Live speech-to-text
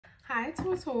Hi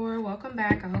Taurus, welcome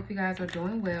back. I hope you guys are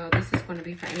doing well. This is going to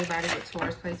be for anybody with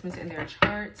Taurus placements in their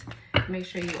charts. Make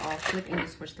sure you all flip and you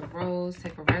switch the roles.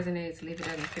 Take what resonates, leave it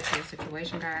doesn't fit for your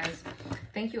situation, guys.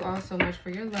 Thank you all so much for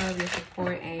your love, your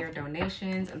support, and your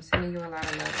donations. I'm sending you a lot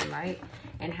of love and light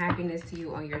and happiness to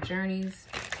you on your journeys.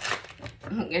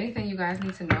 Anything you guys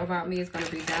need to know about me is going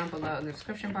to be down below in the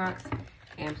description box.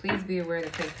 And please be aware of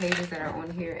the fake pages that are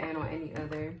on here and on any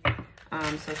other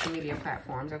social media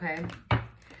platforms, okay?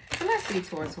 So let's see,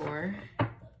 Taurus.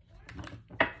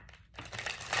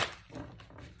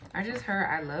 I just heard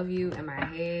I love you in my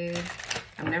head.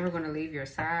 I'm never going to leave your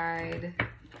side.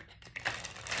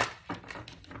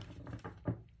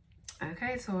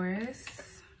 Okay,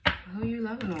 Taurus. Who you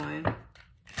loving on?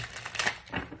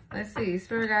 Let's see.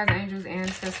 Spirit guides, angels,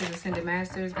 ancestors, ascended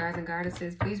masters, guides and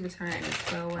goddesses, please return any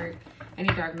spell work, any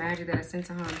dark magic that is sent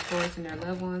to harm Taurus and their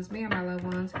loved ones, me and my loved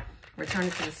ones. Return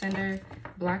it to the sender.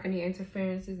 Block any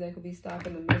interferences that could be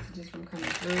stopping the messages from coming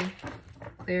through.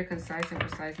 Clear, concise, and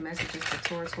precise messages for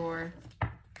Taurus.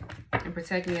 And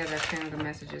protect me as I channel the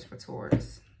messages for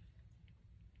Taurus.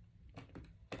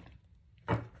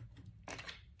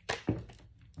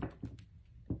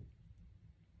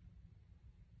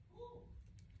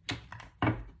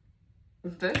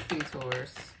 Let's see,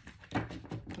 Taurus.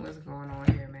 What's going on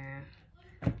here, man?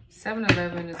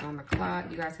 7-11 is on the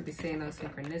clock. You guys could be seeing those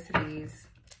synchronicities.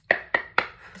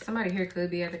 Somebody here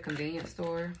could be at the convenience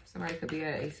store. Somebody could be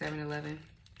at a 7-Eleven.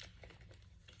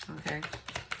 Okay.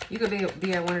 You could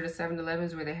be at one of the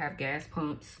 7-Elevens where they have gas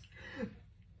pumps.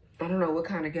 I don't know what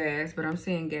kind of gas, but I'm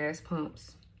seeing gas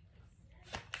pumps.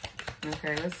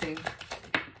 Okay, let's see.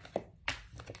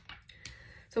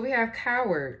 So we have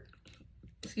coward.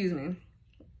 Excuse me.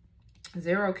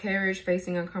 Zero courage,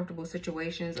 facing uncomfortable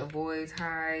situations, avoids,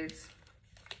 hides.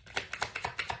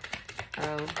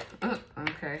 Oh,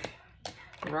 okay.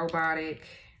 Robotic.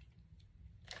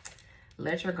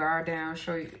 Let your guard down.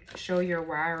 Show your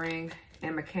wiring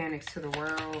and mechanics to the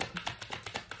world.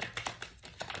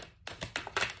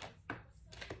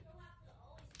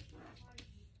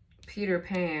 Peter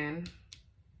Pan.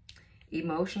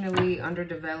 Emotionally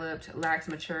underdeveloped, lacks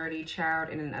maturity, child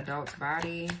in an adult's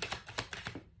body.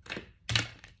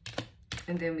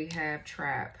 And then we have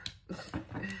trap.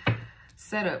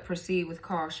 Setup, proceed with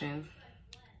caution.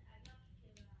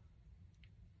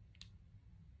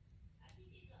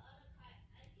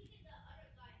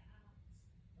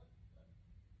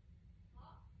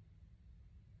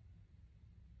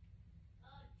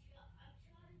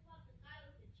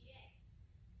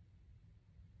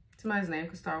 Somebody's name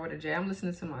could start with a J. I'm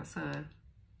listening to my son.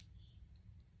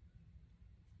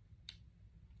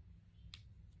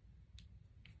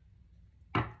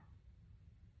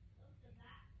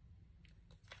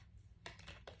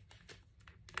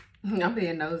 I'm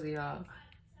being nosy, y'all.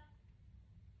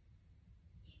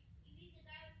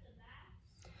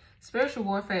 Spiritual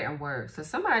warfare and work. So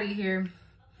somebody here,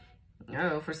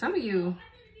 oh, for some of you,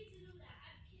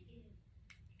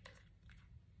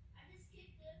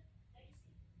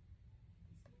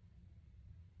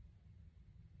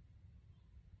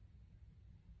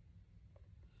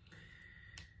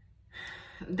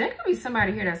 there could be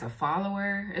somebody here that's a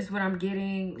follower, is what I'm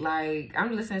getting. Like,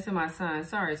 I'm listening to my son.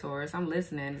 Sorry, Taurus. I'm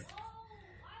listening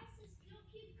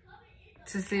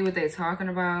to see what they're talking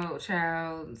about,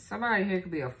 child. Somebody here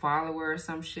could be a follower or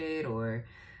some shit, or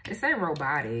it's ain't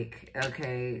robotic,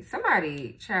 okay?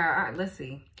 Somebody, child, let's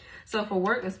see. So for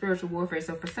work and spiritual warfare,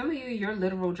 so for some of you, your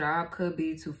literal job could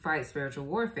be to fight spiritual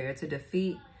warfare, to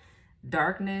defeat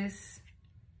darkness,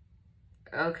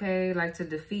 okay? Like to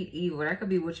defeat evil. That could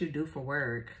be what you do for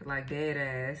work, like dead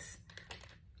ass.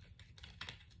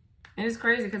 And it's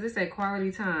crazy because it said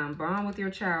quality time. Bond with your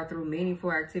child through meaningful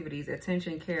activities,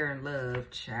 attention, care, and love.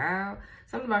 Child.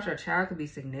 Something about your child could be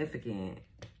significant.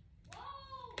 Whoa,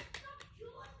 stop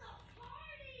doing the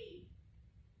party.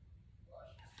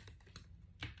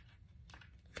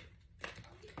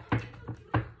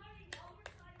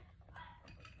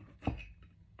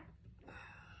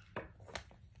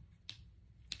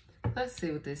 Let's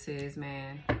see what this is,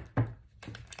 man.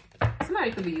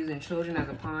 Somebody could be using children as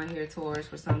a pawn here, Taurus,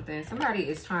 for something. Somebody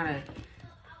is trying to,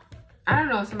 I don't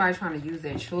know if somebody's trying to use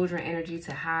their children energy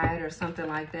to hide or something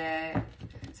like that.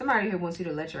 Somebody here wants you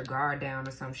to let your guard down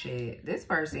or some shit. This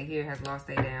person here has lost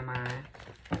their damn mind.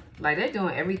 Like, they're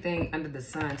doing everything under the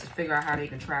sun to figure out how they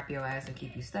can trap your ass and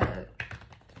keep you stuck.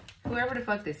 Whoever the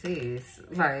fuck this is.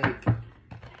 Like,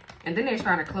 and then they're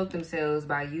trying to cloak themselves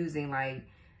by using, like,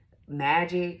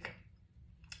 magic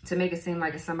to make it seem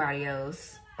like it's somebody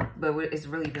else. But it's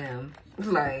really them.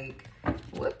 Like,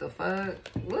 what the fuck?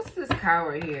 What's this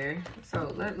coward here?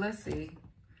 So let's see.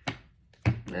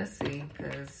 Let's see,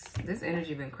 because this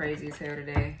energy been crazy as hell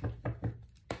today.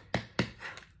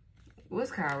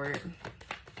 What's coward?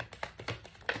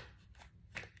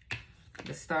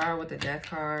 The star with the death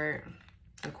card.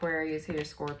 Aquarius here,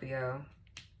 Scorpio.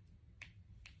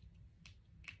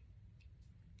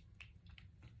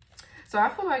 So I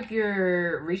feel like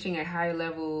you're reaching a higher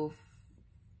level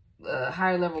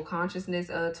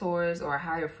consciousness, Taurus, or a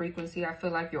higher frequency. I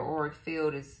feel like your auric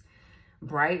field is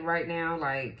bright right now.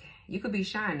 Like, you could be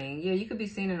shining. Yeah, you could be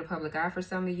seen in the public eye for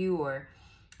some of you, or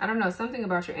I don't know, something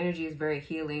about your energy is very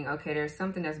healing. Okay, there's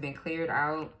something that's been cleared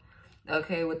out,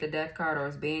 okay, with the death card, or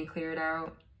it's being cleared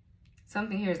out.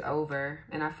 Something here is over,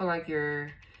 and I feel like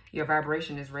your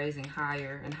vibration is raising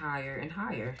higher and higher and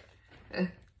higher.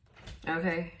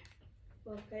 Okay.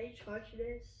 Well, can you charge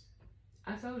this?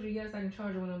 I told you, yes, I can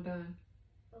charge it when I'm done.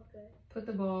 Okay. Put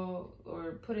the ball,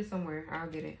 or put it somewhere. I'll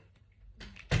get it.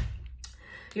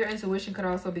 Your intuition could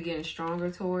also be getting stronger,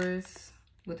 Taurus,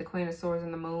 with the Queen of Swords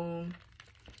and the Moon.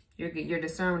 Your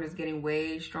discernment is getting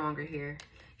way stronger here.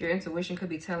 Your intuition could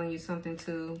be telling you something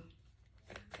too.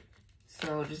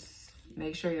 So just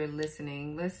make sure you're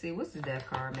listening. Let's see, what's the death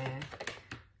card, man?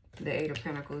 The Eight of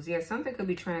Pentacles. Yeah, something could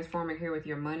be transforming here with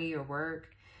your money, your work.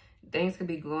 Things could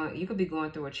be you could be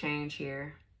going through a change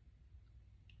here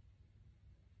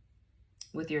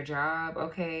with your job,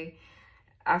 okay?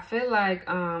 I feel like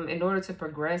in order to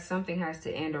progress, something has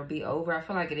to end or be over. I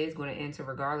feel like it is going to end to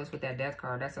regardless with that death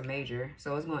card. That's a major.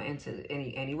 So it's going to end to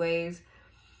anyways.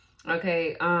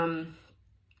 Okay.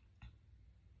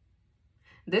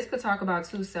 This could talk about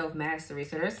too self-mastery.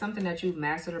 So there's something that you've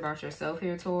mastered about yourself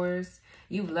here, Taurus.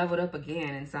 You've leveled up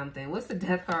again in something. What's the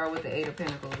death card with the Eight of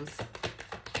Pentacles?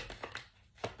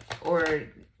 Or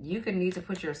you could need to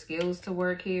put your skills to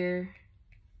work here.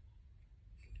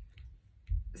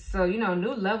 So, you know,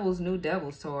 new levels, new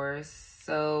devils, Taurus.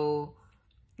 So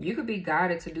you could be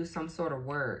guided to do some sort of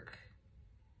work,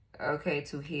 okay,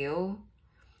 to heal.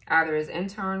 Either it's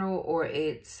internal or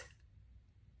it's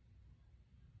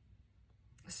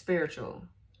spiritual.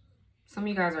 Some of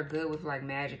you guys are good with like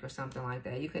magic or something like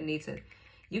that. You could need to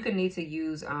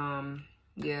use,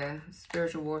 yeah,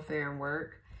 spiritual warfare and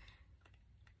work.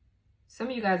 Some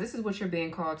of you guys, this is what you're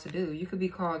being called to do. You could be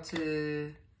called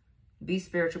to be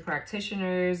spiritual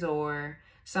practitioners or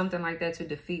something like that to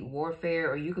defeat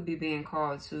warfare, or you could be being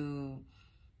called to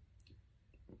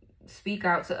speak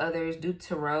out to others, do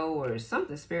tarot or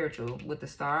something spiritual with the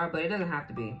star, but it doesn't have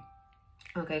to be.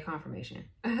 Okay, confirmation.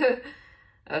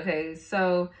 Okay,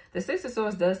 so the Six of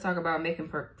Swords does talk about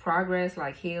making progress,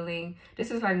 like healing.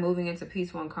 This is like moving into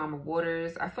peaceful and calmer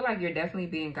waters. I feel like you're definitely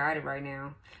being guided right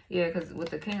now. Yeah, because with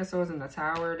the King of Swords and the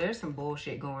Tower, there's some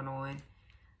bullshit going on.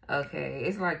 Okay,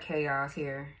 it's like chaos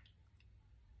here.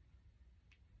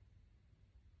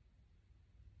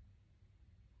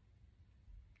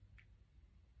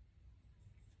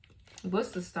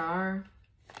 What's the star?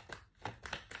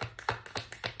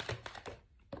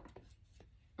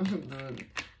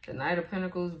 The Knight of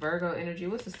Pentacles, Virgo energy.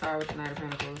 What's the star with the Knight of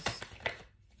Pentacles?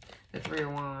 The Three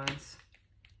of Wands.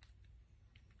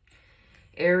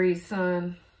 Aries,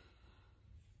 Sun.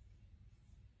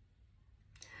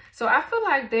 So I feel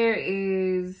like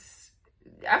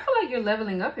I feel like you're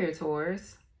leveling up here,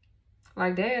 Taurus.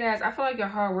 Like dead ass, I feel like your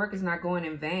hard work is not going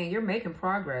in vain. You're making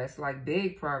progress, like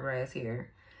big progress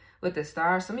here. With the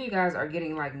stars, some of you guys are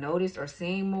getting like noticed or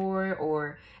seen more,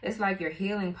 or it's like your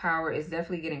healing power is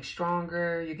definitely getting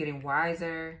stronger. You're getting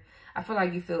wiser. I feel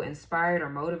like you feel inspired or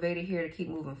motivated here to keep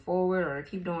moving forward or to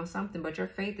keep doing something, but your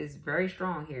faith is very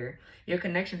strong here. Your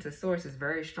connection to source is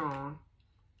very strong,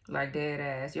 like dead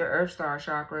ass. Your earth star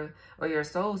chakra or your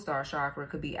soul star chakra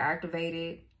could be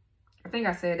activated. I think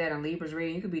I said that in Libra's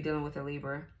reading. You could be dealing with a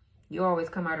Libra. You always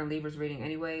come out in Libra's reading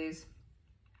anyways.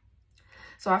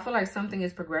 So I feel like something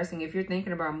is progressing. If you're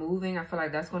thinking about moving, I feel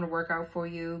like that's going to work out for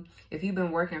you. If you've been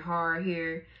working hard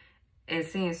here and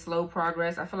seeing slow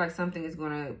progress, I feel like something is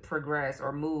going to progress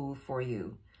or move for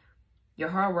you. Your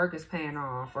hard work is paying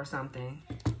off or something.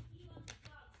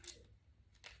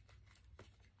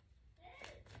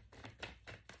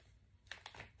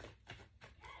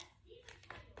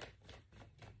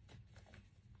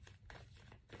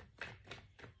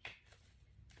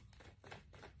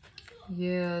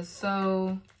 Yeah,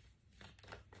 so,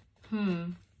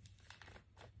 some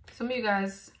of you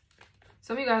guys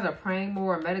are praying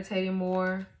more or meditating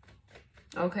more.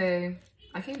 Okay,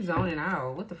 I keep zoning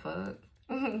out. What the fuck?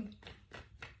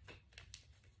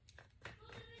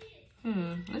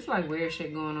 It's like weird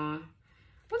shit going on.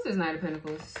 What's this Knight of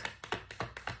Pentacles?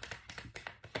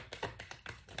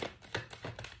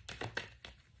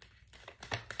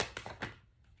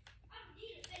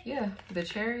 Yeah, the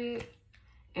Chariot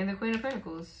and the Queen of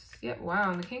Pentacles. Yep,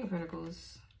 wow, and the King of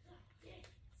Pentacles.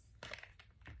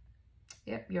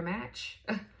 Yep, your match.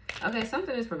 Okay,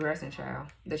 something is progressing, child.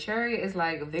 The Chariot is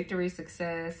like victory,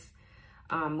 success,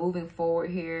 moving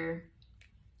forward here.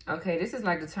 Okay, this is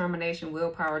like determination,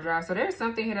 willpower, drive. So there's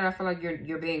something here that I feel like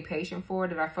you're being patient for,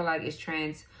 that I feel like is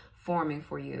transforming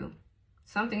for you.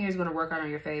 Something here is going to work out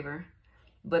in your favor.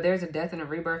 But there's a death and a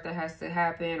rebirth that has to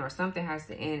happen, or something has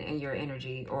to end in your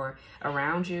energy or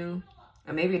around you.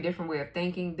 Or maybe a different way of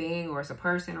thinking, being, or it's a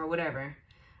person or whatever.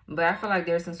 But I feel like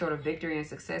there's some sort of victory and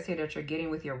success here that you're getting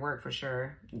with your work for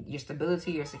sure. Your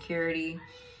stability, your security,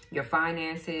 your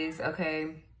finances, okay?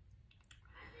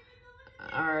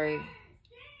 All right.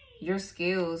 Your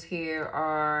skills here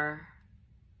are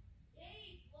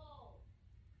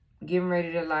getting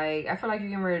ready to, like, I feel like you're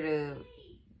getting ready to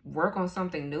work on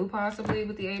something new possibly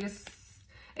with the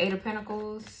Eight of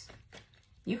Pentacles.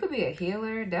 You could be a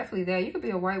healer, definitely that. You could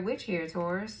be a white witch here,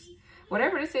 Taurus.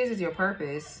 Whatever this is your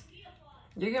purpose.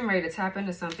 You're getting ready to tap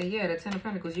into something. Yeah, the Ten of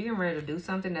Pentacles. You're getting ready to do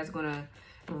something that's going to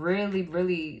really,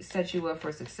 really set you up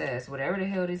for success. Whatever the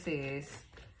hell this is.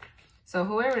 So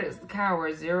whoever is the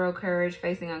coward, zero courage,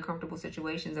 facing uncomfortable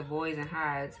situations, avoids and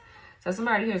hides. So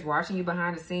somebody here is watching you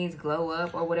behind the scenes glow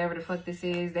up or whatever the fuck this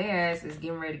is. Their ass is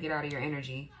getting ready to get out of your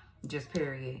energy. Just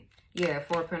period. Yeah,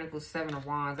 Four of Pentacles, Seven of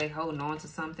Wands. They holding on to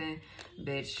something.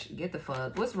 Bitch, get the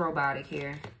fuck. What's robotic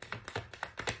here?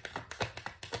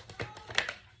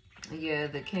 Yeah,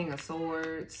 the King of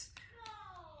Swords.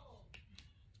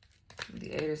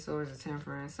 The Eight of Swords, the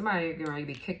Temperance. Somebody getting ready to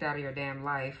be kicked out of your damn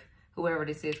life. Whoever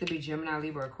this is. Could be Gemini,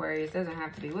 Libra, Aquarius. Doesn't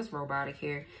have to be. What's robotic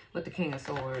here with the King of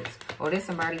Swords? Or there's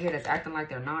somebody here that's acting like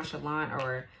they're nonchalant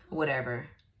or whatever.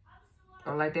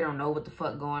 Or like they don't know what the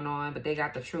fuck going on, but they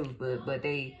got the truth. But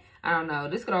they, I don't know.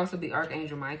 This could also be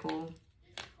Archangel Michael.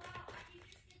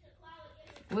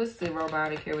 What's the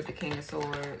robotic here with the King of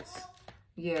Swords?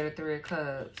 Yeah, the Three of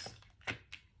Cups.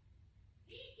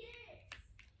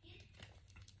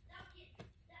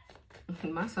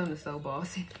 My son is so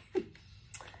bossy.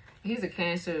 He's a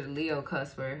Cancer, Leo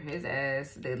cusper. His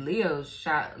ass, the Leo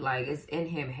shot, like, it's in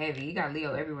him heavy. He got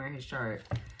Leo everywhere in his chart.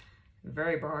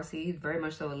 Very bossy. He's very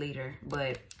much so a leader.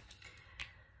 But,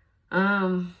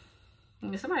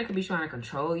 somebody could be trying to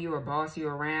control you or boss you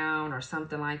around or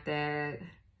something like that.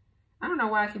 I don't know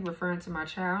why I keep referring to my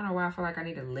child. I don't know why I feel like I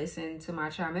need to listen to my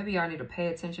child. Maybe y'all need to pay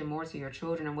attention more to your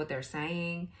children and what they're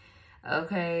saying.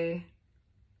 Okay.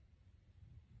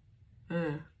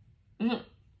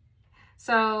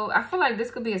 So I feel like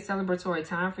this could be a celebratory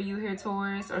time for you here,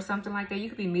 Taurus, or something like that. You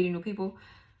could be meeting new people.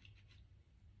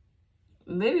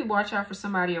 Maybe watch out for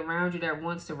somebody around you that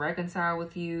wants to reconcile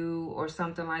with you or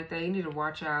something like that. You need to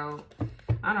watch out.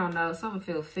 I don't know. Something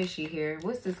feels fishy here.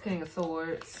 What's this King of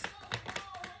Swords?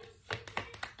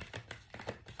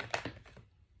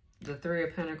 The Three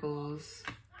of Pentacles.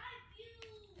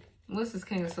 What's this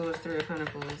King of Swords, Three of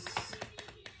Pentacles?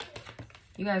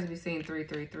 You guys be seeing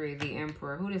 333, the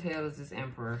Emperor. Who the hell is this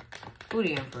Emperor? Who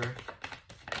the Emperor?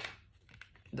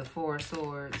 The Four of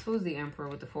Swords. Who's the Emperor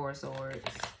with the Four of Swords?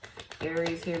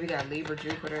 Aries here. We got Libra,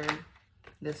 Jupiter.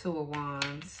 The Two of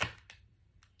Wands.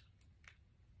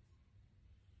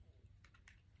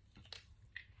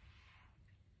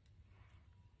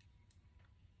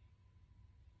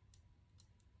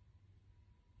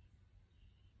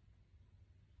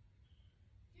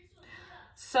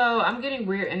 So I'm getting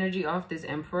weird energy off this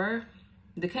Emperor.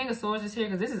 The King of Swords is here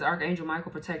because this is Archangel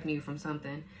Michael protecting you from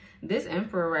something. This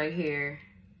Emperor right here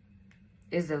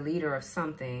is the leader of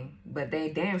something, but they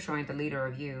damn sure ain't the leader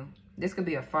of you. This could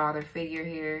be a father figure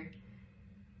here.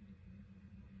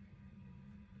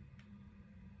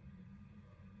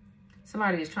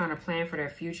 Somebody is trying to plan for their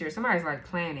future. Somebody's like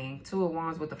planning. Two of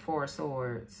Wands with the Four of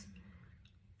Swords.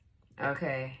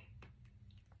 Okay.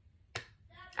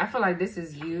 I feel like this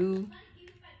is you.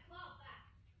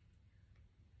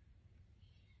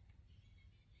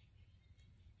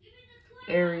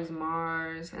 Aries,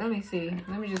 Mars. Let me see.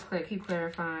 Let me just keep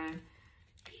clarifying.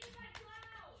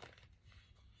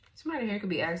 Somebody here could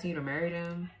be asking you to marry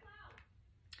them.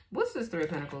 What's this Three of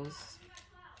Pentacles?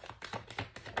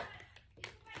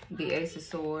 The Ace of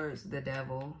Swords, the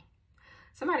Devil.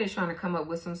 Somebody's trying to come up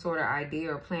with some sort of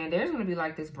idea or plan. There's going to be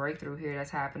like this breakthrough here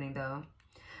that's happening though.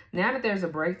 Now that there's a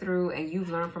breakthrough and you've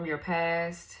learned from your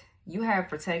past, you have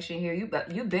protection here.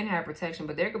 You've been had protection,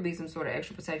 but there could be some sort of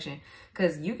extra protection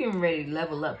because you can ready to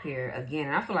level up here again.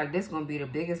 And I feel like this is going to be the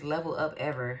biggest level up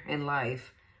ever in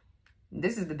life.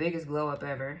 This is the biggest glow up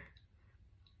ever.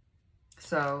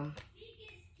 So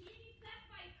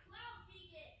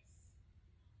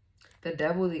the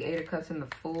Devil, the Eight of Cups, and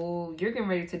the Fool. You're getting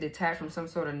ready to detach from some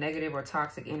sort of negative or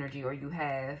toxic energy, or you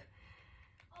have.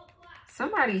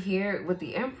 Somebody here with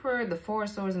the Emperor, the Four of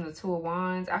Swords, and the Two of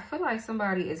Wands, I feel like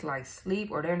somebody is like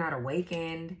asleep or they're not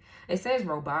awakened. It says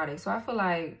robotic, so I feel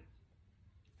like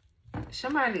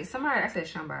somebody, I said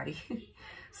somebody.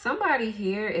 Somebody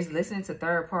here is listening to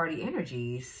third-party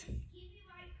energies.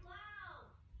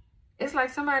 It's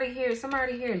like somebody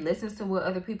here listens to what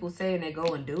other people say and they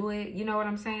go and do it. You know what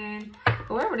I'm saying?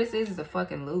 Whoever this is a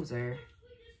fucking loser.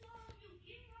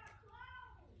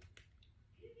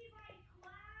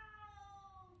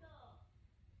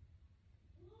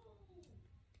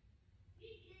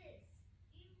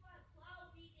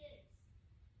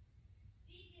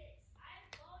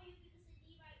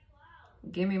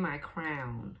 Give me my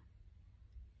crown.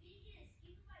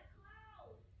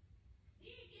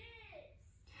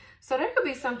 So there could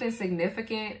be something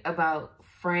significant about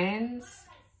friends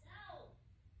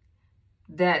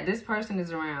that this person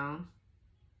is around.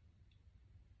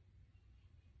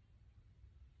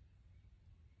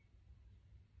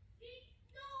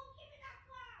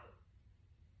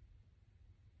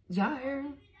 Y'all hear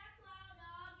him?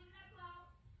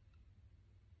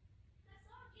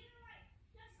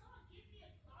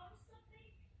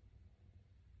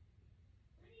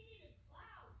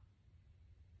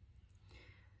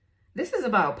 This is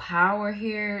about power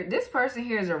here. This person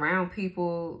here is around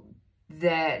people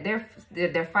that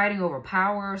they're fighting over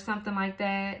power or something like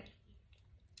that.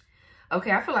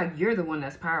 Okay, I feel like you're the one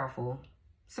that's powerful.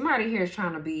 Somebody here is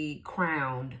trying to be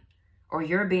crowned, or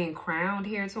you're being crowned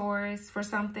here, Taurus, for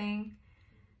something.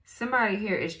 Somebody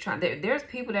here is trying, there's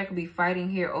people that could be fighting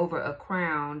here over a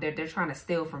crown that they're trying to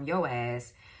steal from your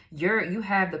ass. You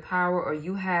have the power, or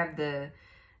you have the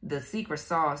secret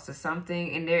sauce to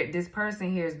something, and this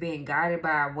person here is being guided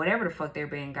by whatever the fuck they're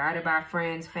being guided by,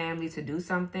 friends, family, to do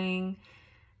something,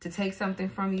 to take something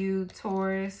from you,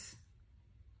 Taurus.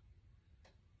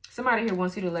 Somebody here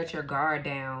wants you to let your guard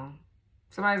down.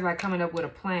 Somebody's like coming up with a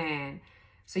plan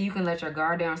so you can let your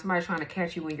guard down. Somebody's trying to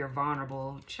catch you when you're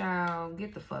vulnerable. Child,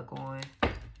 get the fuck on.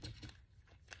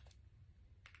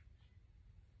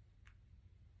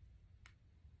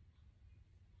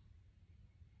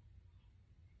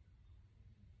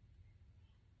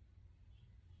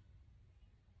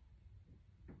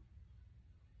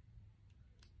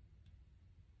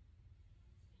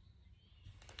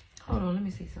 Hold on, let me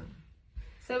see something.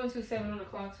 727 on the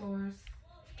clock, Taurus.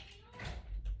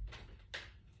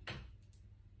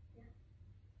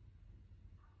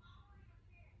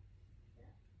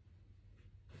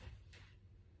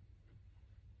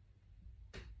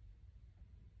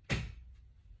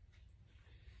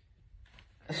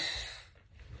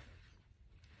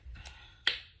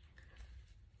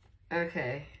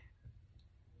 Okay.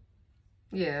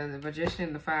 Yeah, the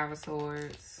Magician, the Five of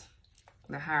Swords,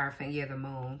 the Hierophant, yeah, the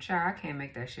Moon. Child, I can't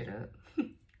make that shit up.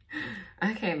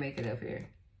 I can't make it up here.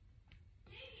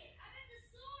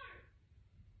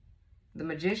 The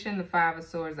Magician, the Five of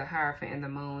Swords, the Hierophant, and the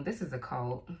Moon. This is a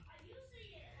cult.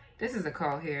 This is a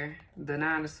cult here. The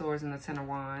Nine of Swords and the Ten of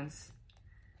Wands.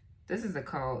 This is a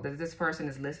cult that this person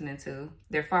is listening to.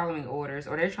 They're following orders,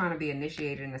 or they're trying to be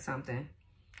initiated into something.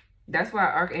 That's why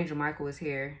Archangel Michael is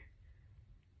here.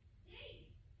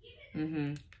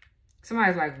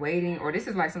 Somebody's like waiting, or this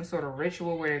is like some sort of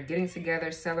ritual where they're getting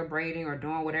together, celebrating, or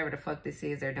doing whatever the fuck this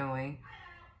is they're doing.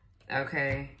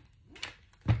 Okay.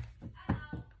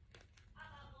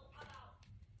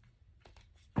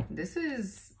 This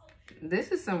is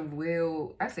some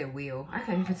real, I said real. I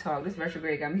can't even talk. This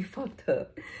retrograde got me fucked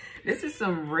up. This is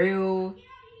some real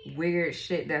weird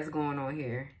shit that's going on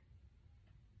here.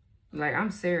 Like,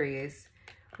 I'm serious.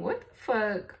 What the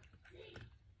fuck?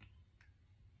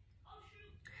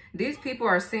 These people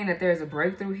are saying that there's a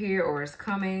breakthrough here, or it's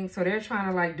coming. So they're trying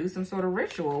to like do some sort of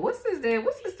ritual. What's this there?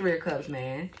 What's this Three of Cups,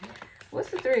 man? What's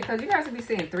the Three of Cups? You guys could be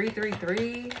saying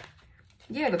 333.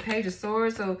 Yeah, the Page of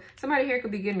Swords. So somebody here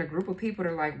could be getting a group of people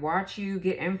to like watch you,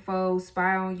 get info,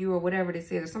 spy on you, or whatever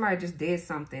this is. Or somebody just did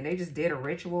something. They just did a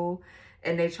ritual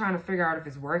and they're trying to figure out if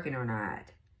it's working or not.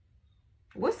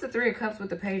 What's the Three of Cups with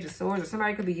the Page of Swords? Or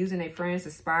somebody could be using their friends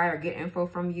to spy or get info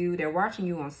from you. They're watching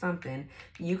you on something.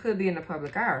 You could be in the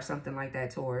public eye or something like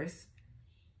that, Taurus.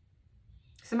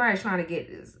 Somebody's trying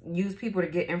to use people to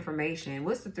get information.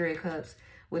 What's the Three of Cups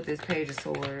with this Page of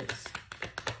Swords?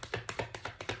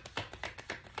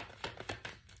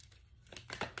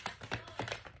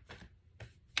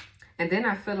 And then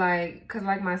I feel like, because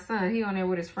like my son, he on there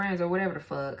with his friends or whatever the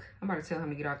fuck. I'm about to tell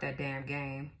him to get off that damn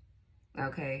game.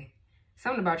 Okay.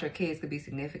 Something about your kids could be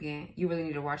significant. You really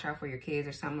need to watch out for your kids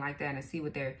or something like that and see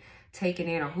what they're taking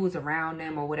in or who's around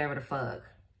them or whatever the fuck.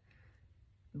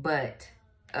 But,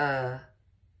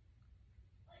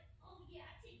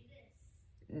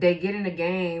 they get in a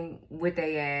game with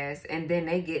their ass and then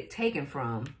they get taken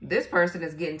from. This person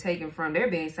is getting taken from. They're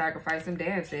being sacrificed them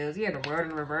damn selves. Yeah, the world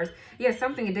in reverse. Yeah,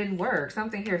 something it didn't work.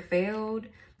 Something here failed.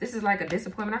 This is like a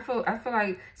disappointment. I feel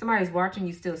like somebody's watching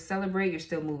you still celebrate. You're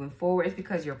still moving forward. It's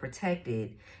because you're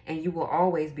protected and you will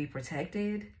always be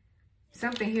protected.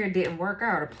 Something here didn't work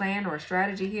out. A plan or a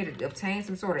strategy here to obtain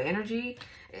some sort of energy.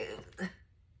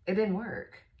 It didn't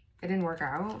work. It didn't work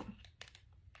out.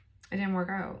 It didn't work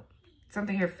out.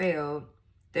 Something here failed.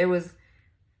 There was...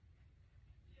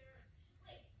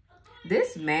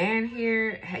 This man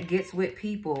here gets with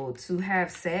people to have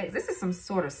sex. This is some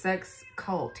sort of sex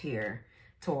cult here,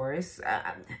 Taurus.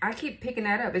 I keep picking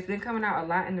that up. It's been coming out a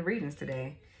lot in the readings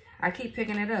today. I keep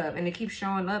picking it up and it keeps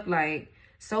showing up like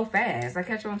so fast. I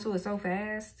catch on to it so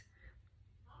fast.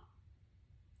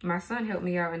 My son helped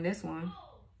me out in this one.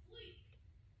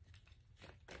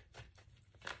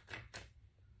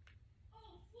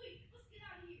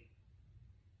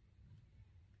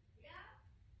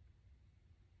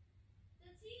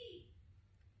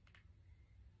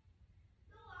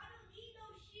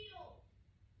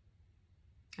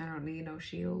 I don't need no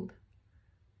shield.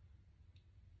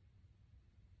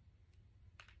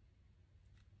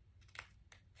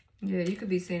 Yeah, you could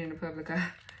be seen in the public eye.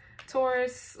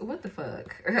 Taurus, what the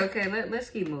fuck? Okay, let's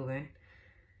keep moving.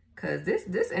 Cause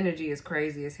this energy is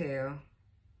crazy as hell.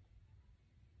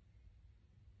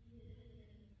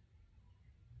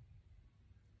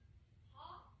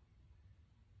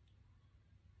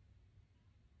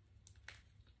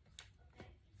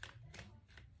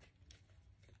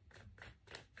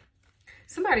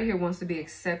 Somebody here wants to be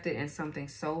accepted in something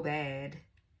so bad.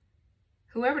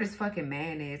 Whoever this fucking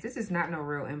man is, this is not no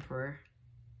real emperor.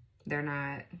 They're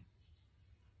not.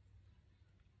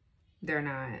 They're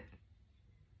not.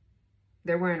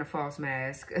 They're wearing a false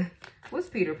mask. What's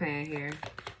Peter Pan here?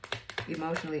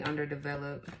 Emotionally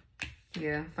underdeveloped.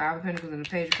 Yeah, Five of Pentacles and the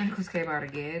Page of Pentacles came out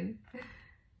again.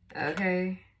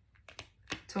 Okay.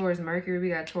 Taurus, Mercury. We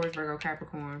got Taurus, Virgo,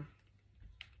 Capricorn.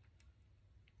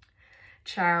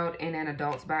 Child in an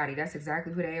adult's body. That's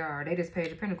exactly who they are. They just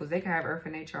Page of Pentacles. They can have Earth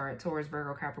in their chart. Taurus,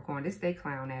 Virgo, Capricorn. This they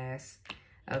clown ass.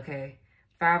 Okay.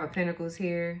 Five of Pentacles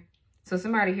here. So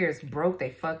somebody here is broke.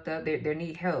 They fucked up. They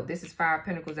need help. This is Five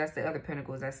Pentacles. That's the other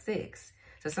Pentacles. That's six.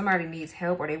 So somebody needs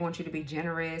help or they want you to be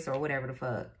generous or whatever the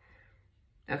fuck.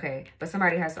 Okay. But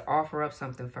somebody has to offer up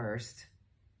something first.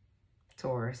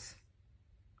 Taurus.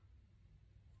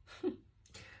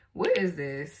 What is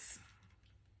this?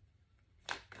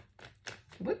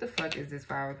 What the fuck is this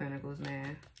Five of Pentacles,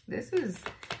 man? This is...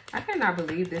 I cannot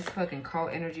believe this fucking cult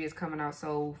energy is coming out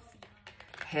so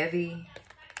heavy.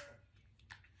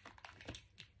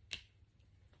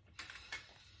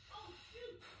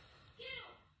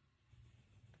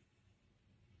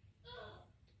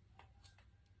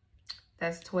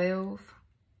 That's 12.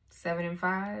 7 and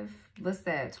 5. What's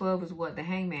that? 12 is what? The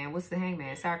hangman. What's the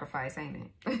hangman? Sacrifice,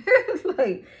 ain't it?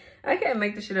 Like, I can't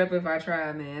make this shit up if I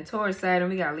try, man. Taurus, Saturn,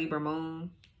 we got Libra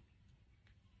moon.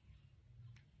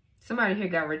 Somebody here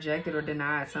got rejected or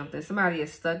denied something. Somebody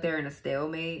is stuck there in a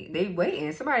stalemate. They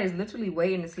waiting. Somebody is literally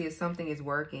waiting to see if something is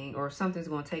working or if something's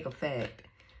going to take effect.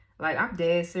 Like, I'm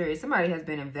dead serious. Somebody has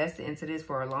been invested into this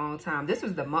for a long time. This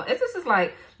was the this is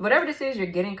like, whatever this is you're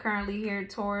getting currently here,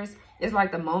 Taurus, it's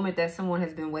like the moment that someone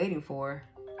has been waiting for.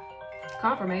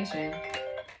 Confirmation.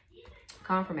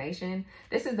 Confirmation.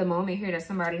 This is the moment here that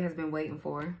somebody has been waiting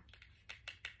for.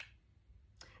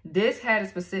 This had a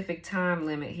specific time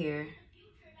limit here.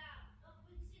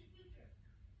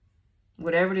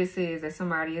 Whatever this is that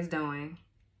somebody is doing.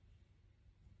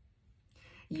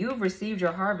 You've received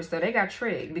your harvest. So they got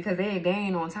tricked because they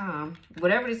ain't on time.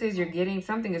 Whatever this is you're getting,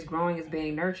 something is growing, is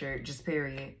being nurtured, just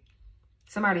period.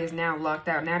 Somebody is now locked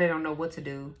out. Now they don't know what to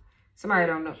do. Somebody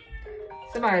don't know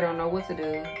what to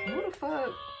do. Who the fuck?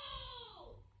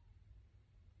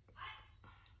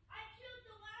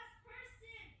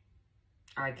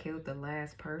 I killed the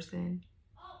last person.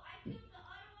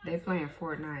 They playing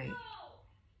Fortnite.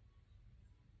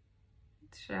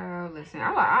 Child, listen,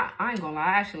 I ain't gonna lie,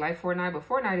 I actually like Fortnite, but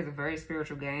Fortnite is a very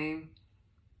spiritual game.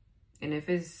 And if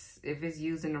it's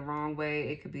used in the wrong way,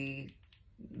 it could be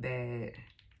bad.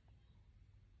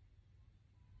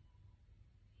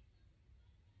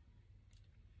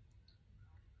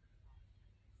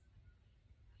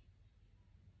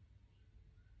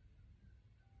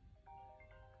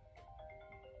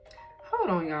 Hold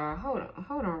on, y'all.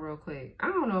 Hold on real quick. I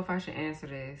don't know if I should answer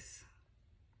this.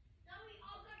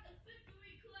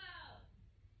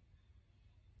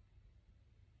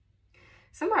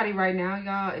 Somebody right now,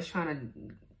 y'all, is trying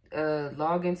to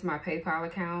log into my PayPal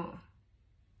account.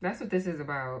 That's what this is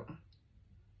about.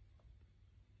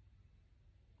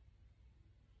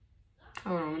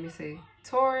 Hold on, let me see.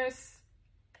 Taurus.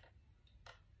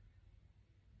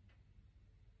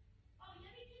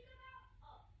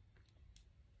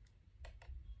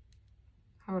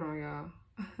 Hold on, y'all.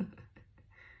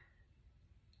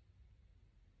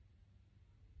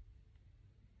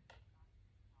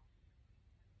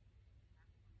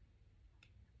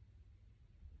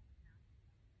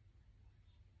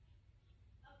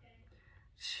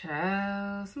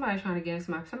 Child, somebody trying to get into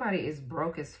my, somebody is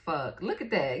broke as fuck. Look at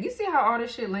that. You see how all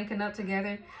this shit linking up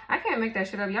together? I can't make that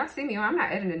shit up. Y'all see me? I'm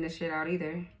not editing this shit out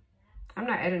either. I'm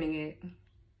not editing it.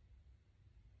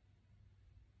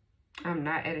 I'm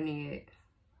not editing it.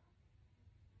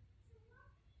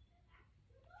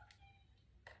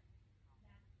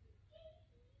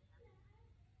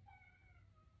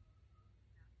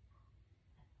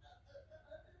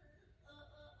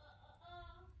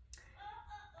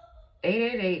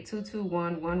 (888)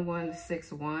 221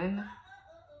 1161.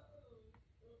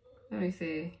 Let me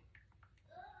see.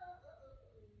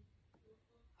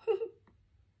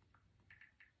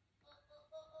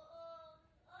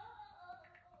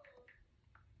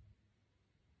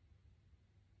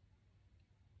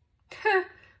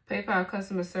 PayPal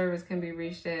customer service can be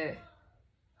reached at.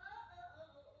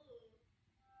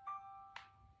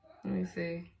 Let me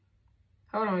see.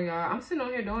 Hold on, y'all. I'm sitting on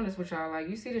here doing this with y'all. Like,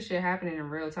 you see this shit happening in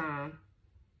real time.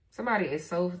 Somebody is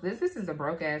so... This is a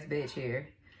broke-ass bitch here.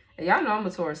 And y'all know I'm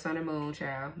a Taurus sun and moon,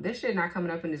 child. This shit not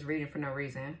coming up in this reading for no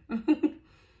reason.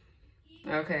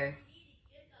 Okay.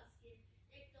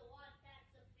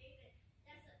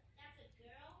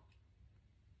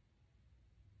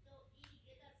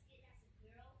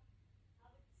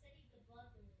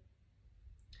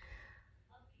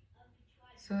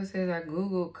 So it says I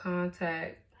Googled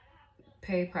contact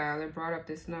PayPal. It brought up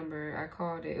this number. I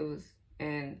called it.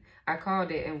 I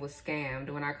called it and was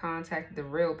scammed. When I contacted the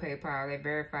real PayPal, they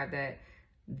verified that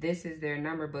this is their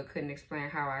number, but couldn't explain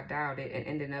how I dialed it and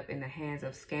ended up in the hands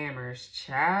of scammers.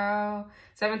 Ciao.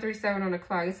 737 on the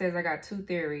clock. It says I got two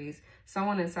theories.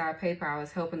 Someone inside PayPal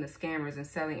is helping the scammers and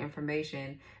selling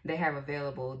information they have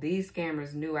available. These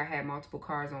scammers knew I had multiple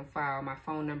cards on file, my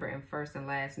phone number and first and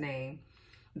last name.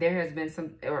 There has been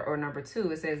some, or number two,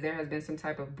 it says there has been some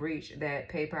type of breach that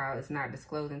PayPal is not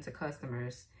disclosing to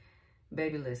customers.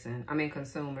 Baby, listen,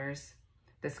 consumers.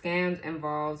 The scams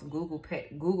involves Google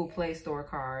Play Store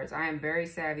cards. I am very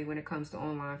savvy when it comes to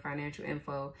online financial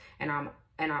info, and I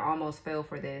almost fell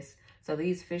for this. So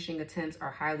these phishing attempts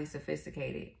are highly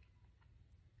sophisticated.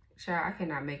 Child, I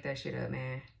cannot make that shit up,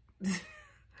 man.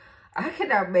 I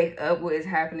cannot make up what is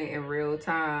happening in real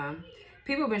time.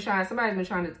 Somebody's been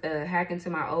trying to hack into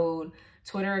my old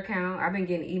Twitter account. I've been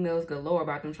getting emails galore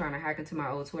about them trying to hack into my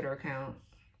old Twitter account.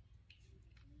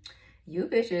 You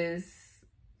bitches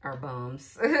are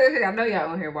bums. I know y'all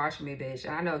on here watching me, bitch.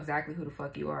 I know exactly who the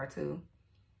fuck you are, too.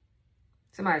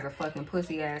 Somebody's a fucking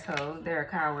pussy asshole. They're a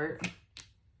coward.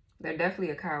 They're definitely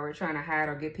a coward trying to hide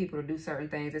or get people to do certain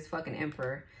things. It's fucking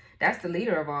Emperor. That's the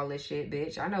leader of all this shit,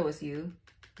 bitch. I know it's you.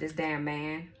 This damn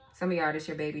man. Some of y'all, this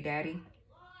your baby daddy.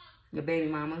 Your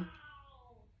baby mama.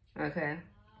 Okay.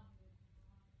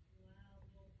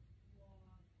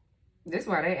 This is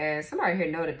why they ask. Somebody here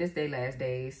know that this day last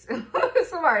days.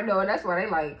 Somebody know. That's why they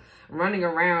like running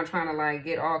around trying to like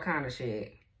get all kind of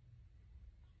shit.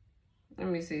 Let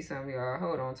me see some of y'all.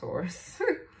 Hold on, Taurus.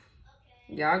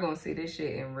 Y'all gonna see this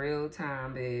shit in real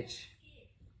time, bitch.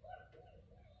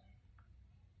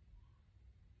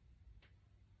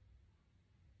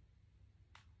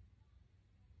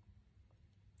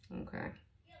 Okay.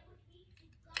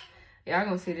 Y'all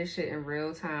gonna see this shit in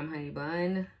real time, honey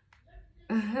bun.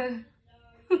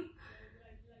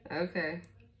 Okay.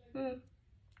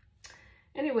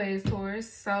 Anyways,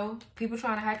 Taurus, so people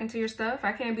trying to hack into your stuff.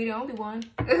 I can't be the only one.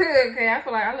 Okay, I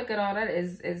feel like I look at all that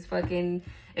as fucking,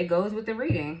 it goes with the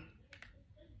reading.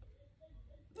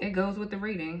 It goes with the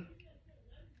reading.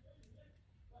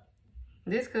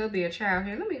 This could be a child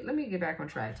here. Let me get back on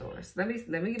track, Taurus. Let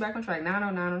me get back on track.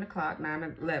 9:09 on the clock,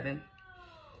 9:11.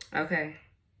 Okay.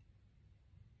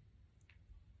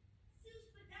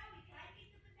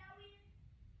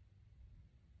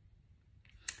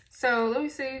 So let me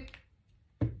see.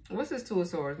 What's this Two of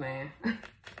Swords, man?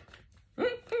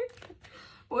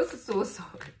 What's the Two of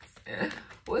Swords?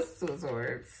 What's the Two of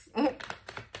Swords?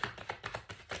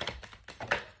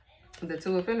 The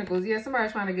Two of Pentacles. Yeah,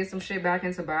 somebody's trying to get some shit back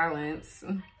into balance.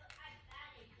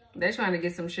 They're trying to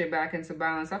get some shit back into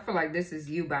balance. I feel like this is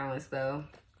you balance, though.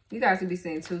 You guys could be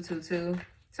seeing 222.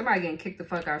 Somebody getting kicked the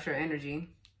fuck out your energy.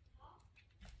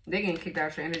 They getting kicked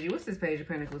out your energy. What's this Page of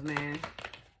Pentacles, man?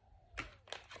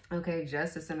 Okay,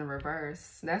 Justice in the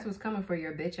reverse. That's what's coming for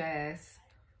your bitch ass.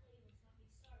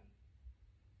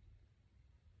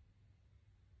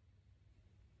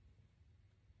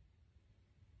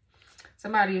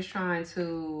 Somebody is trying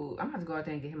to... I'm about to go out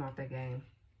there and get him off that game.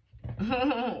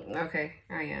 Okay,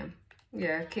 I am.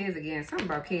 Yeah, kids again. Something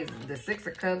about kids. The Six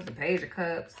of Cups, the Page of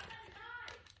Cups.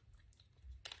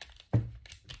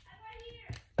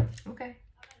 Okay.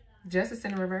 Justice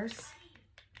in the reverse.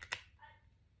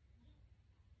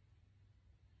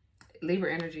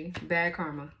 Libra energy. Bad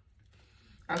karma.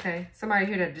 Okay. Somebody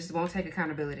here that just won't take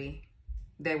accountability.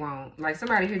 They won't. Like,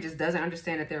 somebody here just doesn't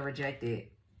understand that they're rejected.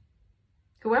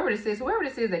 Whoever this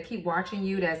is that keep watching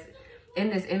you, that's in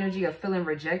this energy of feeling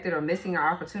rejected or missing an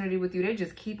opportunity with you, they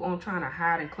just keep on trying to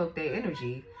hide and cloak their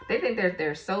energy. They think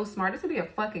they're so smart. This would be a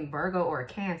fucking Virgo or a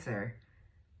Cancer.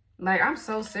 Like, I'm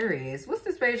so serious. What's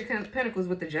this Page of Pentacles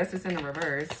with the Justice in the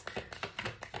reverse?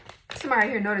 Somebody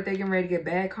here know that they're getting ready to get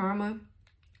bad karma.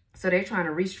 So they're trying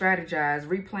to re-strategize,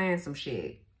 replan some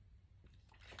shit.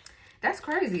 That's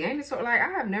crazy, ain't it? So, like,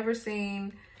 I have never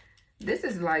seen... This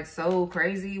is, like, so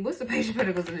crazy. What's the Page of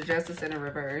Pentacles and the Justice in the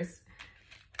reverse?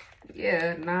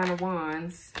 Yeah, 9 of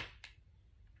Wands.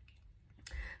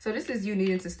 So this is you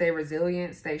needing to stay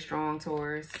resilient, stay strong,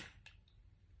 Taurus.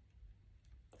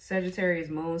 Sagittarius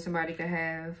moon somebody could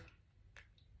have.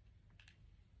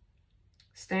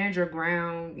 Stand your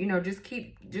ground. You know, just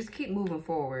keep moving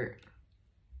forward.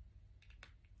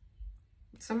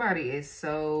 Somebody is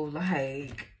so,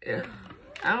 like,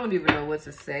 I don't even know what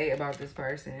to say about this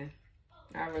person.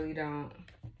 I really don't.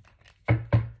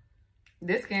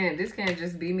 This can't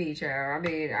just be me, child. I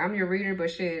mean, I'm your reader,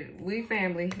 but shit, we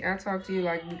family. I talk to you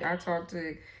like I talk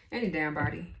to any damn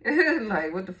body.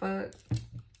 Like, what the fuck?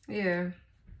 Yeah.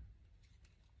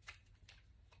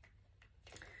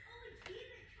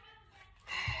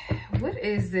 What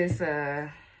is this,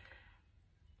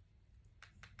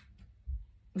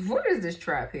 what is this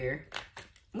trap here?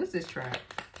 What's this trap?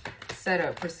 Set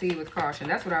up, proceed with caution.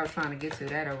 That's what I was trying to get to,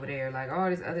 that over there. Like, all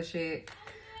this other shit.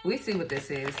 We see what this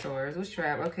is, Taurus. What's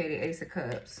trap? Okay, the Ace of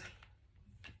Cups.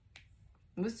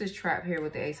 What's this trap here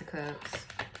with the Ace of Cups?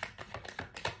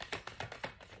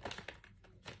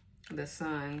 The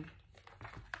Sun.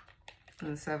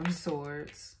 And the Seven of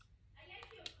Swords.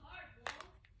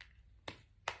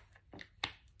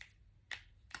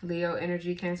 Leo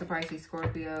energy, Cancer, Pisces,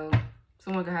 Scorpio.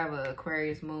 Someone could have an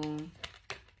Aquarius moon.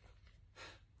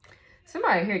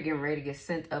 Somebody here getting ready to get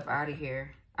sent up out of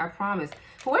here. I promise.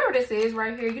 Whoever this is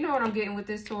right here, you know what I'm getting with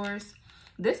this, Taurus?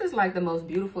 This is like the most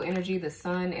beautiful energy. The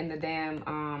sun and the damn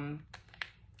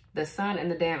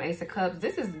Ace of Cups.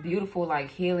 This is beautiful,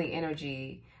 like healing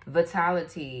energy,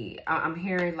 vitality. I'm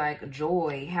hearing like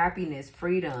joy, happiness,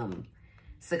 freedom,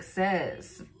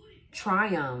 success,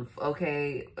 triumph,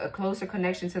 okay? A closer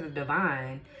connection to the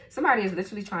divine. Somebody is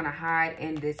literally trying to hide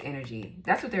in this energy.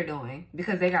 That's what they're doing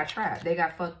because they got trapped. They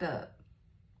got fucked up.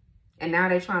 And now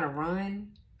they're trying to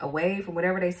run away from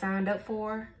whatever they signed up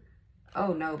for.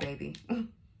 Oh, no, baby.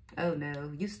 Oh,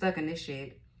 no. You stuck in this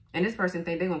shit. And this person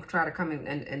think they're going to try to come in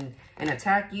and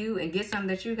attack you and get something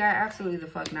that you got. Absolutely the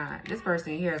fuck not. This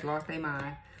person here has lost their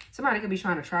mind. Somebody could be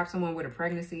trying to trap someone with a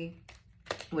pregnancy,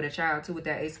 with a child, too, with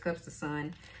that Ace of Cups, the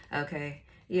Sun. Okay.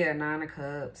 Yeah, 9 of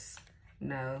Cups.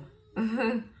 No.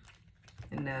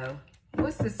 No.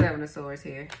 What's the Seven of Swords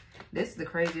here? This is the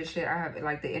craziest shit I have.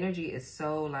 Like, the energy is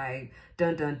so, like,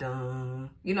 dun, dun, dun.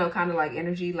 You know, kind of like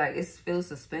energy, like it feels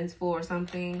suspenseful or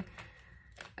something.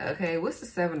 Okay, what's the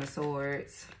Seven of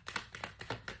Swords?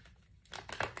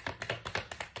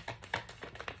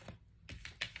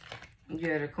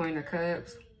 Yeah, the Queen of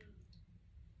Cups.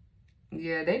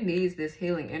 Yeah, they need this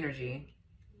healing energy.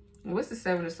 What's the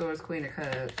Seven of Swords, Queen of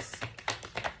Cups?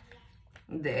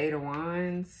 The Eight of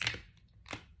Wands.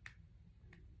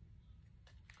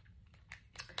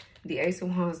 The Ace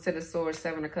of Wands to the Sword,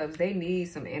 Seven of Cups. They need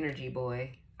some energy,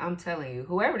 boy. I'm telling you.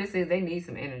 Whoever this is, they need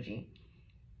some energy.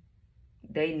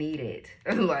 They need it.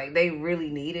 Like, they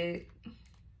really need it.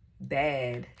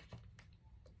 Bad.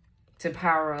 To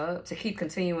power up. To keep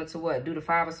continuing to what? Do the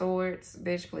Five of Swords?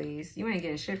 Bitch, please. You ain't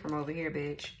getting shit from over here,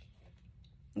 bitch.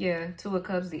 Yeah. Two of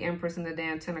Cups, the Empress, and the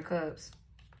damn Ten of Cups.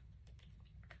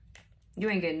 You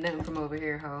ain't getting nothing from over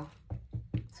here, ho.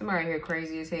 Somebody here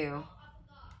crazy as hell.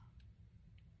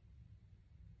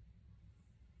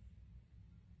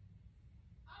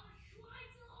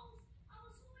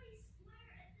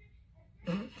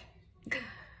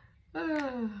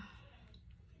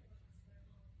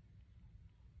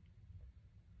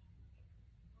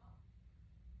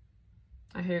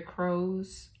 I hear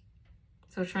crows.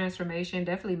 So transformation,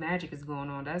 definitely magic is going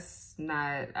on. That's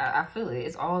not, I feel it.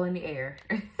 It's all in the air.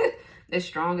 It's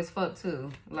strong as fuck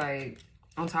too. Like,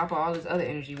 on top of all this other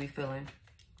energy we feeling.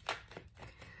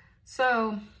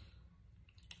 So,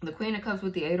 the Queen of Cups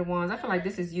with the Eight of Wands. I feel like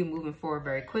this is you moving forward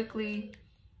very quickly.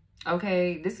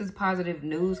 Okay, this is positive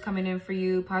news coming in for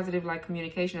you. Positive, like,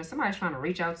 communication. Or somebody's trying to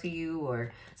reach out to you,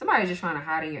 or somebody's just trying to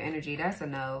hide in your energy. That's a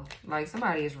no. Like,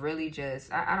 somebody is really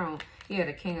just, I don't, yeah,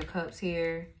 the King of Cups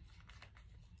here.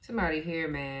 Somebody here,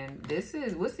 man. This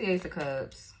is, what's the Ace of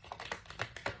Cups?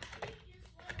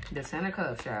 The Ten of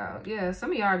Cups, child. Yeah,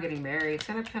 some of y'all are getting married.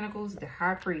 Ten of Pentacles, the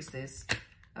High Priestess.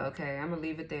 Okay, I'm going to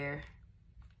leave it there.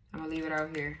 I'm going to leave it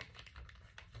out here.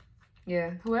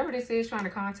 Yeah, whoever this is trying to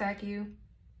contact you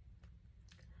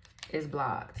is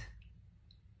blocked.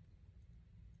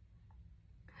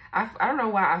 I don't know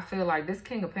why I feel like this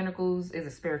King of Pentacles is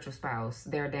a spiritual spouse.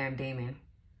 They're a damn demon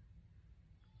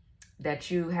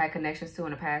that you had connections to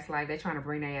in the past life. They're trying to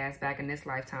bring their ass back in this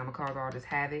lifetime and cause all this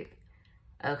havoc.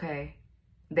 Okay.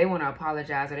 They want to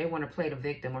apologize, or they want to play the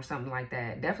victim or something like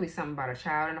that. Definitely something about a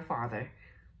child and a father.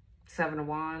 Seven of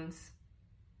Wands.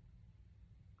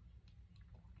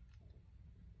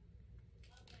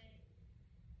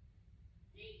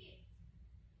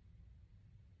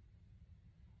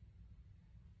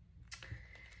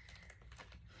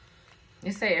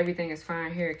 You say everything is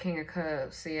fine here, King of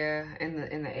Cups, yeah, in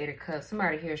the Eight of Cups.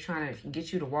 Somebody here is trying to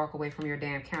get you to walk away from your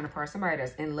damn counterpart. Somebody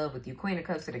that's in love with you. Queen of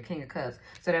Cups to the King of Cups.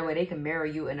 So that way they can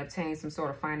marry you and obtain some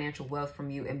sort of financial wealth from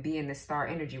you and be in this star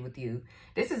energy with you.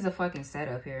 This is a fucking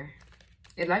setup here.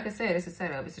 Like I said, it's a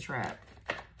setup. It's a trap.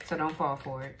 So don't fall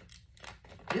for it.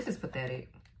 This is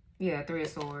pathetic. Yeah, Three of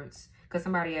Swords. Because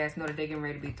somebody asked, no, that they're getting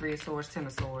ready to be Three of Swords, Ten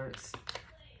of Swords.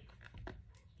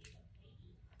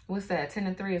 What's that? 10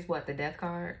 and 3 is what? The Death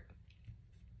card?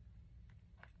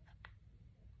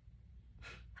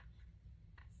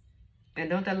 And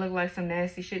don't that look like some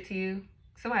nasty shit to you?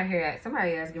 Somebody here,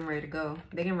 somebody else getting ready to go.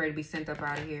 They getting ready to be sent up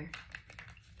out of here.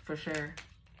 For sure.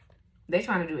 They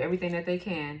trying to do everything that they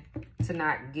can to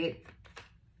not be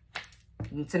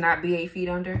 8 feet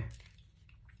under.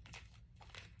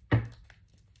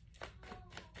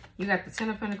 You got the 10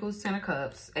 of Pentacles, 10 of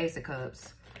Cups, Ace of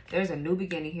Cups. There's a new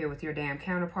beginning here with your damn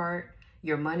counterpart.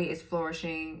 Your money is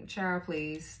flourishing. Child,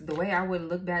 please. The way I wouldn't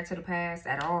look back to the past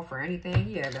at all for anything.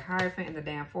 Yeah, the Hierophant and the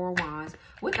damn Four of Wands.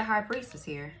 With the High Priestess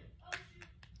here.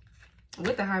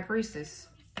 With the High Priestess.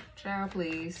 Child,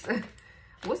 please.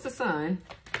 What's the Sun?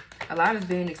 A lot is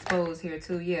being exposed here,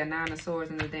 too. Yeah, Nine of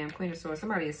Swords and the damn Queen of Swords.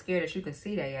 Somebody is scared that you can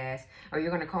see their ass. Or you're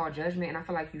going to call judgment. And I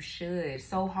feel like you should.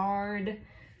 So hard.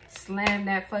 Slam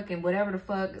that fucking whatever the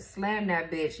fuck. Slam that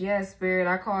bitch. Yes, Spirit.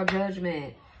 I call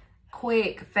judgment.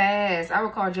 Quick. Fast. I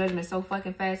would call judgment so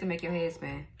fucking fast and make your head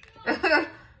spin.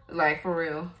 Like, for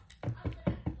real.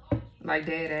 Like,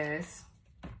 dead ass.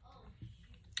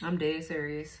 I'm dead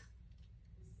serious.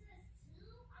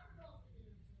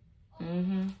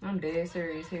 I'm dead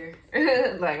serious here.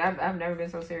 Like, I've never been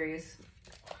so serious.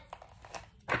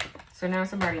 So now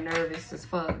somebody nervous as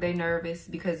fuck. They nervous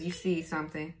because you see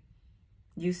something.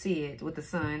 You see it with the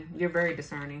Sun. You're very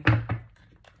discerning.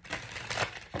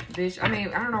 Bitch, I mean,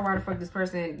 I don't know why the fuck this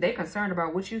person, they concerned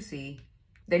about what you see.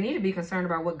 They need to be concerned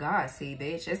about what God see,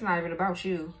 bitch. It's not even about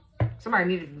you. Somebody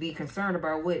need to be concerned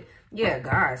about what, yeah,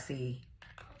 God see.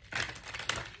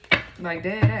 Like,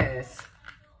 dead ass.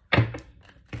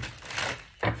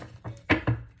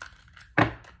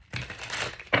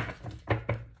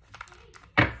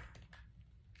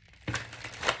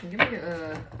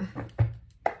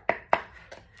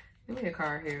 Give me a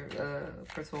card here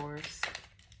for Taurus.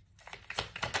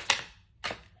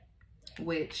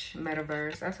 Witch,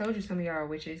 metaverse. I told you some of y'all are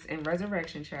witches. And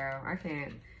resurrection, child. I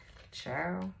can't.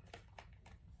 Child.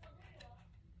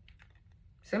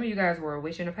 Some of you guys were a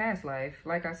witch in a past life,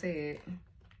 like I said.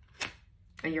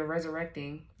 And you're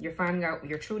resurrecting. You're finding out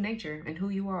your true nature and who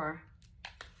you are.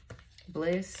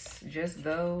 Bliss, just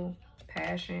go,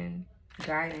 passion,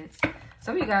 guidance.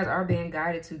 Some of you guys are being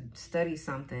guided to study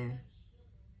something.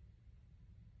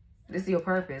 This is your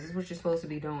purpose. This is what you're supposed to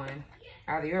be doing.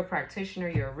 Either you're a practitioner,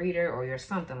 you're a reader, or you're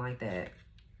something like that.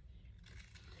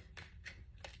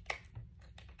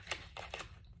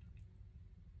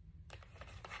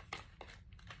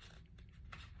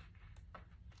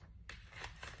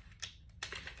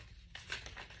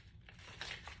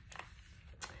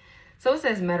 So it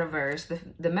says metaverse.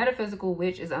 The metaphysical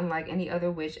witch is unlike any other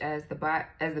witch as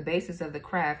the basis of the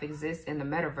craft exists in the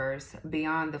metaverse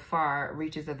beyond the far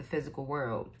reaches of the physical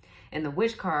world. In the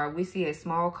witch card, we see a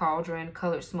small cauldron,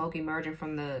 colored smoke emerging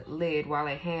from the lid while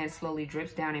a hand slowly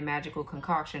drips down a magical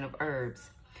concoction of herbs.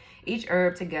 Each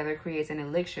herb together creates an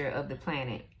elixir of the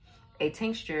planet. A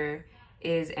tincture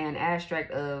is an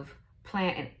extract of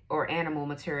plant or animal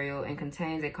material and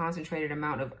contains a concentrated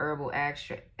amount of herbal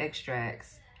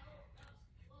extracts.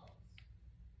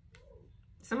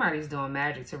 Somebody's doing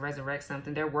magic to resurrect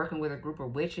something. They're working with a group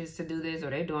of witches to do this, or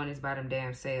they're doing this by them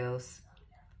damn selves.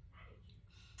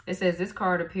 It says this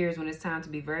card appears when it's time to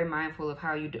be very mindful of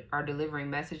how you are delivering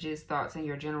messages, thoughts, and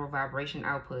your general vibration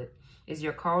output. Is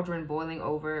your cauldron boiling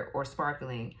over or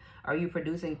sparkling? Are you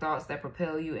producing thoughts that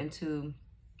propel you into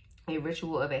a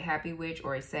ritual of a happy witch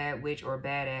or a sad witch or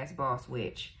badass boss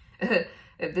witch?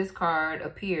 If this card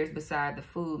appears beside the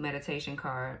food meditation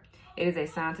card, it is a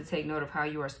sign to take note of how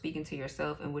you are speaking to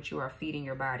yourself and what you are feeding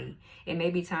your body. It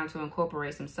may be time to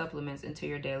incorporate some supplements into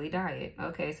your daily diet.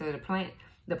 Okay, so the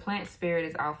plant spirit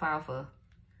is alfalfa.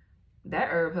 That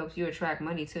herb helps you attract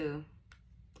money too.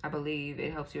 I believe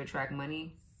it helps you attract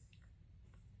money.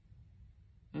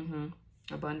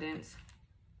 Abundance.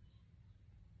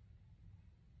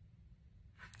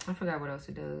 I forgot what else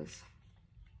it does.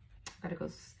 Gotta go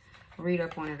read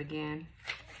up on it again.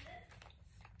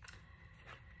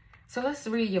 So let's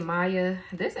read your Maya.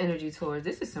 This energy Taurus,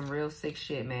 this is some real sick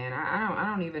shit, man. I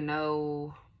don't even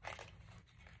know.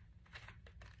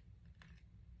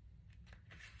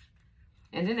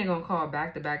 And then they're gonna call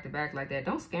back to back to back like that.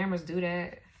 Don't scammers do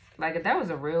that? Like if that was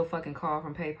a real fucking call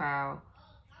from PayPal,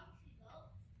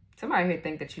 somebody here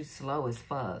think that you slow as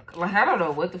fuck. Like I don't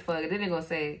know what the fuck. And then they're gonna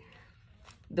say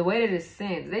the way that it's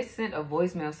sent. They sent a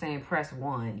voicemail saying press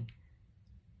 1.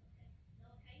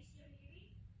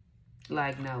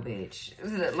 Like, no, bitch.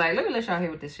 Like, let me let y'all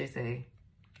hear what this shit say.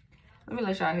 Let me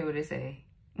let y'all hear what it say.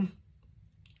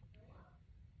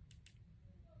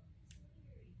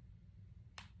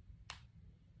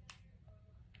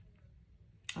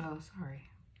 Oh, sorry.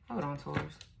 Hold on,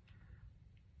 Taurus.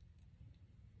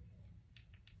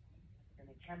 An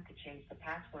attempt to change the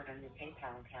password on your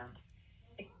PayPal account.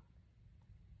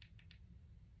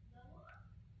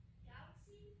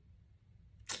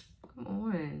 Come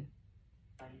on.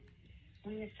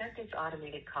 We have sent this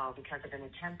automated call because of an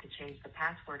attempt to change the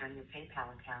password on your PayPal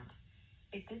account.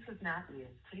 If this was not you,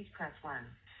 please press 1.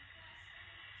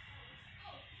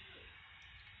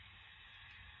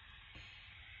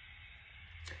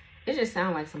 It just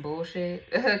sounds like some bullshit.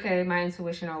 Okay, my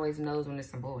intuition always knows when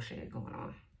there's some bullshit going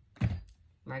on.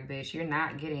 Like, bitch, you're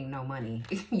not getting no money.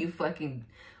 You fucking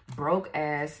broke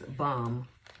ass bum.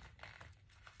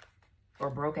 Or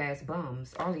broke ass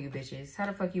bums. All of you bitches. How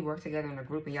the fuck you work together in a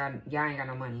group and y'all ain't got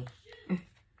no money?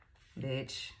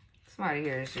 Bitch. Somebody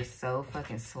here is just so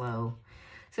fucking slow.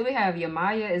 So we have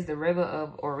Yamaya is the river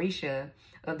of Orisha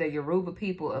of the Yoruba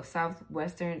people of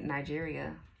southwestern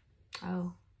Nigeria.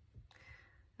 Oh.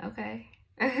 Okay.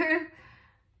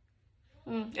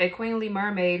 A queenly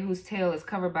mermaid whose tail is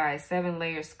covered by a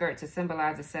 7-layer skirt to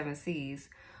symbolize the 7 seas.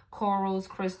 Corals,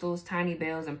 crystals, tiny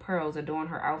bells, and pearls adorn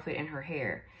her outfit and her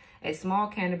hair. A small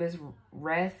cannabis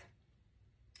wreath,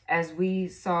 as we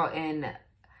saw in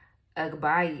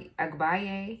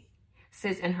Agbaye,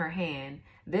 sits in her hand.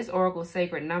 This oracle's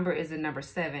sacred number is the number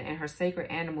 7, and her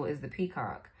sacred animal is the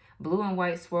peacock. Blue and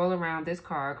white swirl around this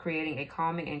card, creating a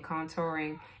calming and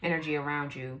contouring energy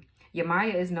around you.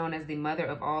 Yamaya is known as the mother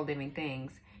of all living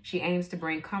things. She aims to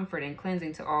bring comfort and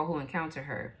cleansing to all who encounter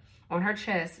her. On her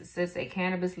chest sits a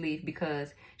cannabis leaf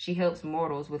because she helps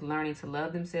mortals with learning to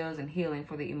love themselves and healing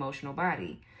for the emotional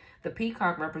body. The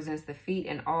peacock represents the feet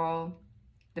and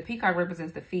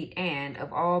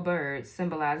of all birds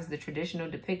symbolizes the traditional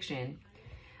depiction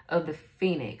of the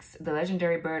phoenix, the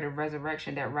legendary bird of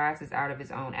resurrection that rises out of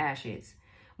its own ashes.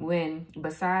 When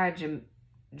beside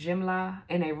Jimla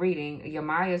in a reading,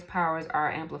 Yamaya's powers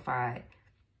are amplified.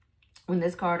 When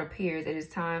this card appears, it is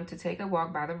time to take a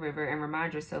walk by the river and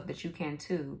remind yourself that you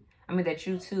too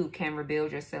can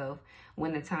rebuild yourself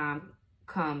when the time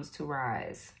comes to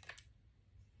rise.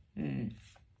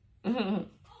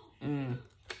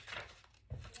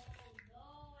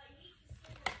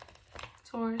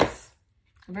 Taurus.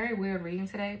 Very weird reading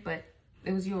today, but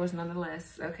it was yours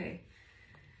nonetheless. Okay.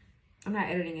 I'm not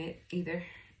editing it either.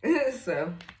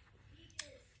 So.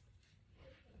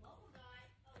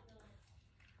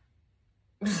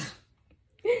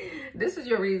 This was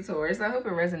your reading, Taurus. I hope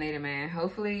it resonated, man.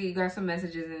 Hopefully you got some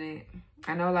messages in it.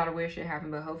 I know a lot of weird shit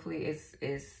happened, but hopefully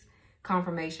it's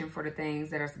confirmation for the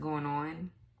things that are going on,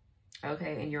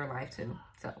 okay, in your life too.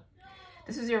 So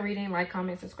this is your reading. Like,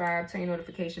 comment, subscribe, turn your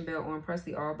notification bell on, press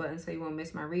the all button so you won't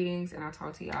miss my readings, and I'll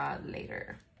talk to y'all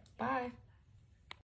later. Bye.